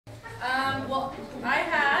Well, I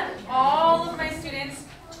had all of my students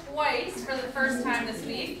twice for the first time this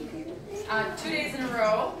week, 2 days in a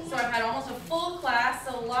row. So I've had almost a full class,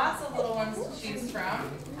 so lots of little ones to choose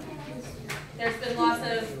from. There's been lots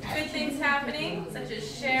of good things happening, such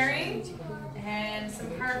as sharing and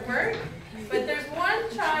some hard work. But there's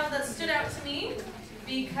one child that stood out to me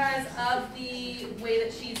because of the way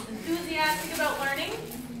that she's enthusiastic about learning.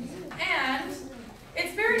 And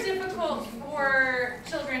it's very difficult for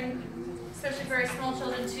children, especially very small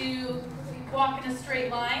children, to walk in a straight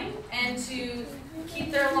line and to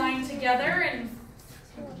keep their line together and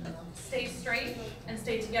stay straight and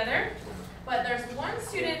stay together. But there's one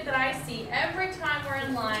student that I see every time we're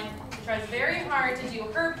in line tries very hard to do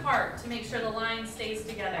her part to make sure the line stays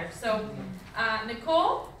together. So,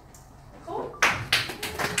 Nicole?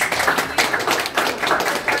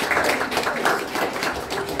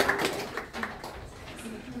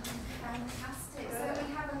 Fantastic. So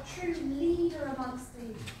we have a true leader amongst the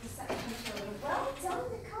secondary children. Well done,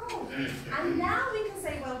 Nicole. And now we can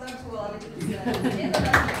say well done to all our leaders in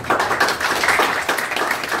the